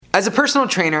As a personal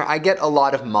trainer, I get a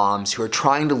lot of moms who are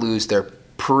trying to lose their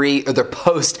their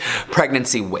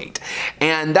post-pregnancy weight.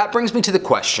 And that brings me to the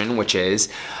question, which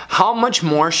is, how much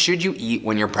more should you eat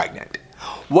when you're pregnant?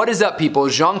 What is up, people?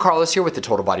 Jean Carlos here with the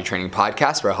Total Body Training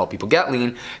Podcast, where I help people get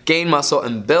lean, gain muscle,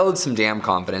 and build some damn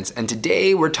confidence. And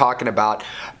today we're talking about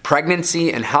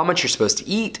pregnancy and how much you're supposed to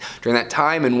eat during that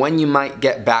time and when you might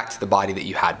get back to the body that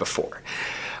you had before.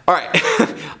 All right,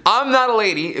 I'm not a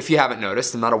lady, if you haven't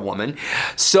noticed, I'm not a woman.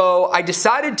 So I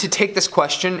decided to take this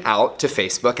question out to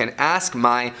Facebook and ask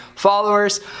my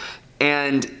followers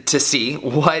and to see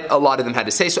what a lot of them had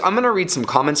to say. So I'm gonna read some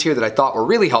comments here that I thought were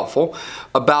really helpful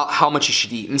about how much you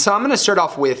should eat. And so I'm gonna start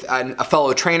off with a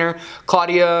fellow trainer,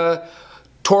 Claudia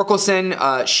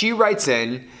Torkelson. She writes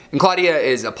in, and Claudia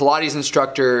is a Pilates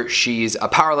instructor, she's a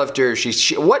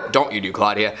powerlifter, what don't you do,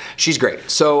 Claudia? She's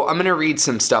great. So I'm gonna read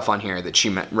some stuff on here that she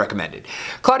recommended.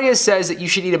 Claudia says that you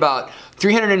should eat about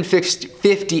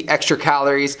 350 extra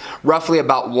calories, roughly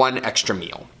about one extra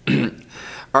meal.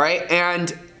 All right,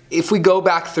 and if we go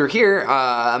back through here,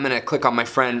 I'm gonna click on my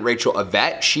friend Rachel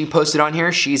Avett. She posted on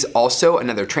here. She's also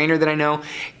another trainer that I know.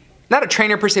 Not a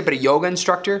trainer per se, but a yoga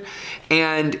instructor.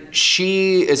 And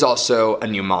she is also a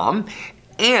new mom.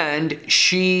 And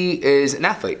she is an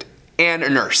athlete and a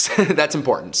nurse. That's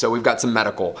important. So we've got some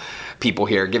medical people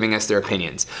here giving us their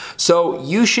opinions. So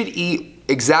you should eat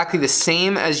exactly the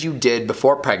same as you did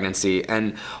before pregnancy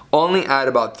and only add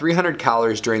about 300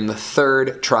 calories during the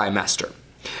third trimester.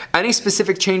 Any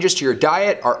specific changes to your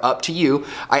diet are up to you.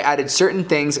 I added certain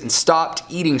things and stopped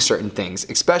eating certain things,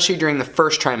 especially during the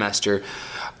first trimester.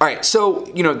 All right, so,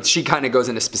 she kind of goes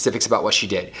into specifics about what she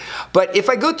did. But if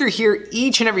I go through here,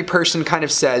 each and every person kind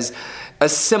of says a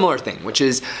similar thing, which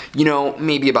is,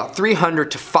 maybe about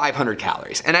 300 to 500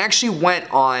 calories. And I actually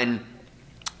went on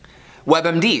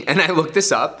WebMD and I looked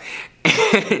this up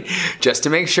just to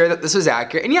make sure that this was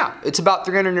accurate. And yeah, it's about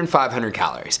 300 and 500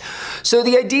 calories. So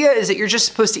the idea is that you're just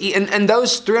supposed to eat, and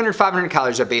those 300, 500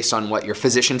 calories are based on what your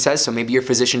physician says. So maybe your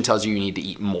physician tells you need to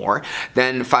eat more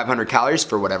than 500 calories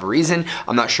for whatever reason.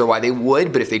 I'm not sure why they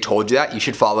would, but if they told you that, you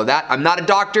should follow that. I'm not a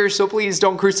doctor, so please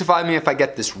don't crucify me if I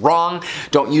get this wrong.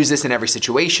 Don't use this in every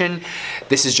situation.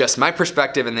 This is just my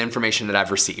perspective and the information that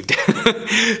I've received.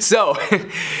 So,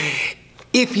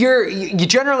 if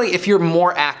you're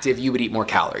more active, you would eat more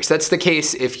calories. That's the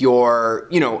case if you're,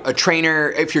 a trainer,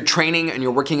 if you're training and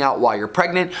you're working out while you're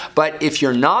pregnant. But if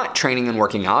you're not training and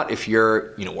working out, if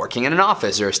you're, working in an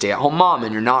office or a stay-at-home mom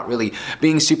and you're not really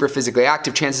being super physically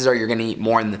active, chances are you're gonna eat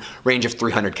more in the range of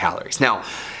 300 calories. Now,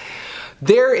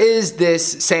 there is this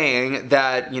saying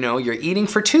that, you're eating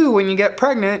for two when you get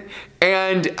pregnant,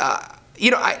 and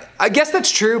I guess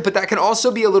that's true, but that can also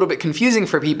be a little bit confusing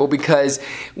for people because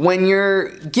when you're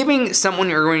giving someone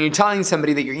or when you're telling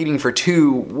somebody that you're eating for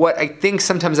two, what I think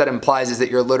sometimes that implies is that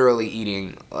you're literally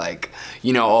eating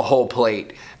a whole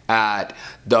plate at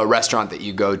the restaurant that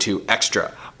you go to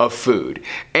extra of food.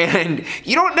 And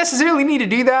you don't necessarily need to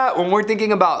do that when we're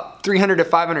thinking about 300 to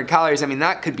 500 calories. I mean,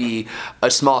 that could be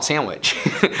a small sandwich.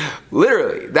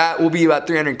 Literally, that will be about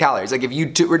 300 calories. Like if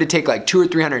you were to take like 2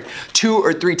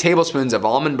 or 3 tablespoons of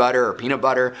almond butter or peanut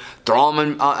butter, throw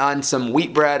them on some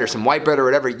wheat bread or some white bread or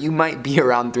whatever, you might be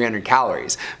around 300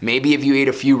 calories. Maybe if you ate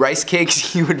a few rice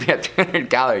cakes, you would be at 300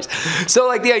 calories. So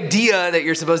like the idea that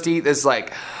you're supposed to eat this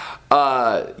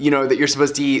that you're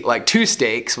supposed to eat like 2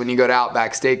 steaks when you go to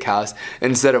Outback Steakhouse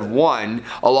instead of 1,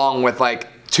 along with like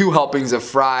 2 helpings of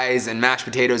fries and mashed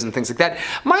potatoes and things like that,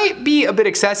 might be a bit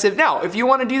excessive. Now, if you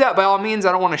want to do that, by all means,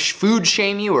 I don't want to food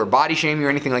shame you or body shame you or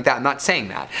anything like that. I'm not saying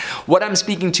that. What I'm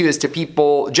speaking to is to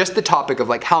people, just the topic of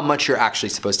like how much you're actually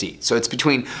supposed to eat. So it's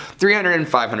between 300 and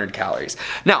 500 calories.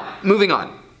 Now, moving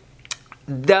on.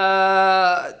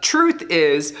 The truth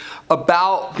is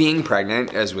about being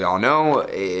pregnant, as we all know,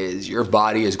 is your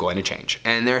body is going to change.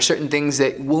 And there are certain things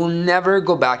that will never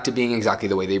go back to being exactly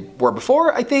the way they were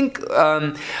before. I think,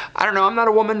 I don't know, I'm not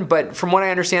a woman, but from what I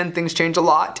understand, things change a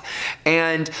lot.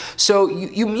 And so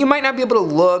you might not be able to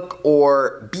look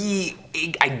or be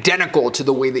identical to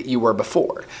the way that you were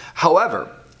before. However,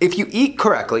 if you eat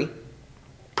correctly,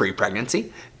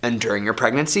 pre-pregnancy, and during your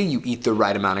pregnancy, you eat the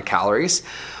right amount of calories,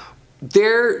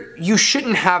 you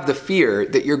shouldn't have the fear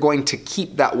that you're going to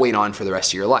keep that weight on for the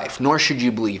rest of your life, nor should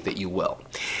you believe that you will.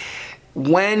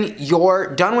 When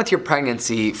you're done with your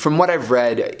pregnancy, from what I've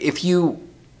read,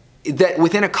 that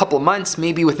within a couple months,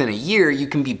 maybe within a year, you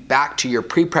can be back to your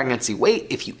pre-pregnancy weight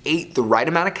if you ate the right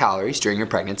amount of calories during your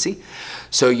pregnancy.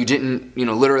 So you didn't,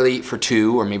 literally eat for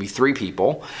 2 or maybe 3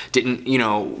 people, didn't,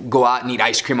 go out and eat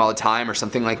ice cream all the time or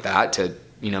something like that to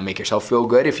make yourself feel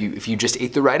good, if you just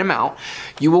ate the right amount,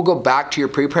 you will go back to your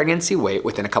pre-pregnancy weight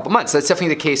within a couple months. That's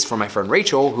definitely the case for my friend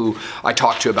Rachel, who I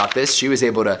talked to about this.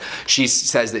 She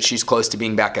says that she's close to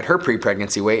being back at her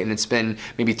pre-pregnancy weight, and it's been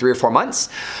maybe 3 or 4 months.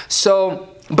 So,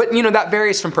 but that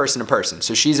varies from person to person.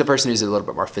 So she's a person who's a little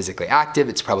bit more physically active.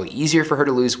 It's probably easier for her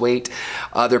to lose weight.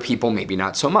 Other people, maybe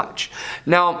not so much.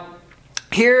 Now,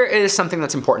 here is something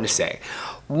that's important to say.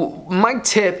 My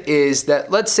tip is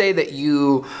that, let's say that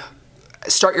you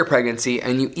start your pregnancy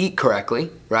and you eat correctly,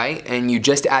 right? And you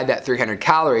just add that 300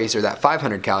 calories or that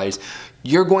 500 calories,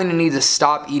 you're going to need to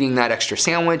stop eating that extra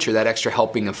sandwich or that extra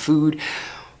helping of food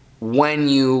when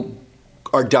you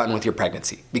are done with your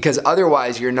pregnancy, because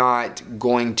otherwise you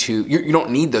don't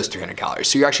need those 300 calories.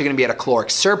 So you're actually going to be at a caloric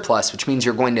surplus, which means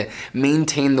you're going to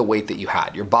maintain the weight that you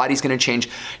had. Your body's going to change.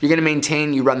 You're going to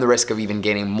maintain, you run the risk of even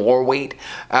gaining more weight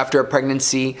after a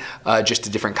pregnancy, just a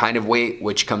different kind of weight,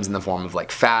 which comes in the form of like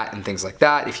fat and things like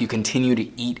that, if you continue to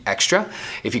eat extra,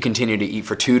 if you continue to eat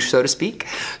for two, so to speak.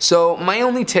 So my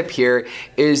only tip here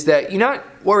is that you not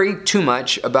worry too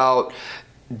much about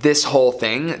this whole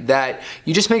thing, that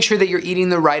you just make sure that you're eating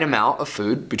the right amount of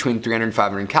food, between 300 and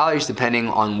 500 calories, depending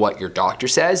on what your doctor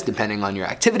says, depending on your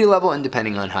activity level, and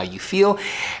depending on how you feel,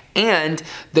 and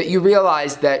that you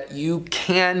realize that you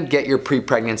can get your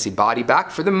pre-pregnancy body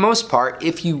back for the most part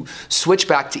if you switch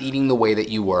back to eating the way that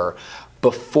you were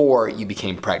before you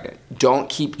became pregnant. Don't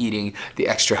keep eating the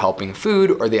extra helping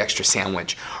food or the extra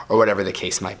sandwich or whatever the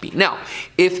case might be. Now,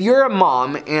 if you're a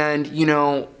mom and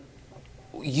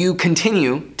you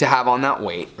continue to have on that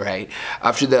weight, right,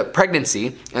 after the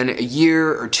pregnancy, and a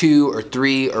year or 2 or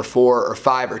 3 or 4 or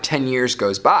 5 or 10 years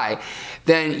goes by,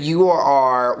 then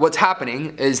what's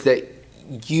happening is that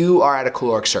you are at a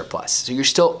caloric surplus. So you're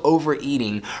still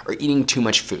overeating or eating too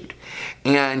much food.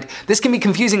 And this can be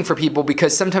confusing for people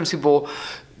because sometimes people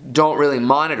don't really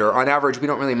monitor. On average, we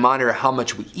don't really monitor how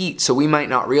much we eat, so we might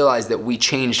not realize that we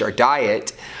changed our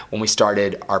diet when we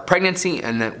started our pregnancy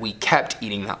and that we kept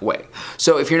eating that way.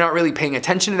 So if you're not really paying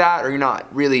attention to that, or you're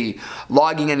not really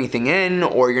logging anything in,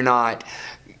 or you're not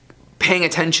paying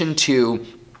attention to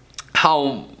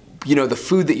how the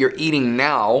food that you're eating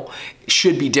now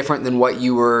should be different than what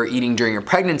you were eating during your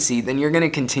pregnancy, then you're going to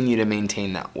continue to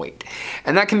maintain that weight.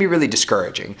 And that can be really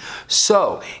discouraging.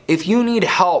 So if you need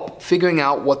help figuring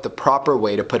out what the proper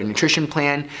way to get a nutrition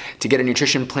plan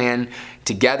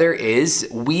together is,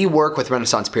 we work with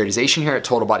Renaissance Periodization here at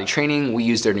Total Body Training. We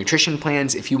use their nutrition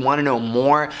plans. If you want to know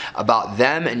more about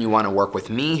them and you want to work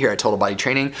with me here at Total Body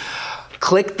Training,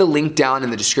 click the link down in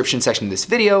the description section of this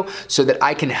video so that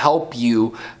I can help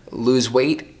you lose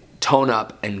weight, tone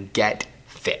up, and get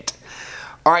fit.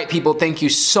 All right, people, thank you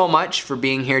so much for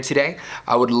being here today.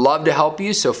 I would love to help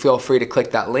you, so feel free to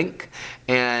click that link.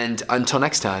 And until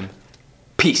next time,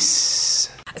 peace.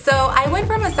 So I went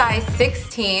from a size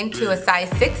 16 to a size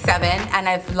 6'7", and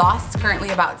I've lost currently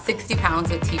about 60 pounds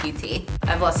with TBT.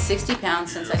 I've lost 60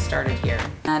 pounds since I started here,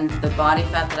 and the body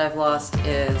fat that I've lost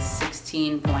is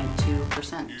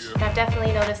 16.2%. I've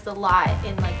definitely noticed a lot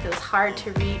in like those hard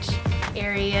to reach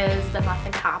areas, the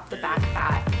muffin top, the back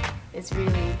fat is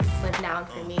really slimmed down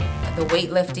for me. The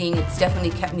weightlifting, it's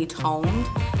definitely kept me toned,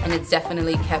 and it's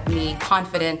definitely kept me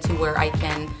confident to where I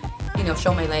can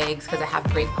show my legs because I have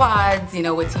great quads,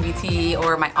 with TBT,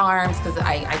 or my arms because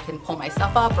I can pull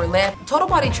myself up or lift. Total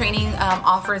Body Training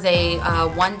offers a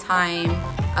one-time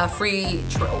free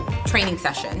training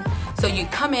session. So you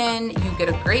come in, you get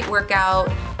a great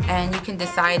workout, and you can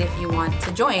decide if you want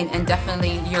to join, and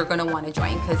definitely you're going to want to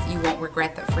join because you won't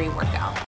regret the free workout.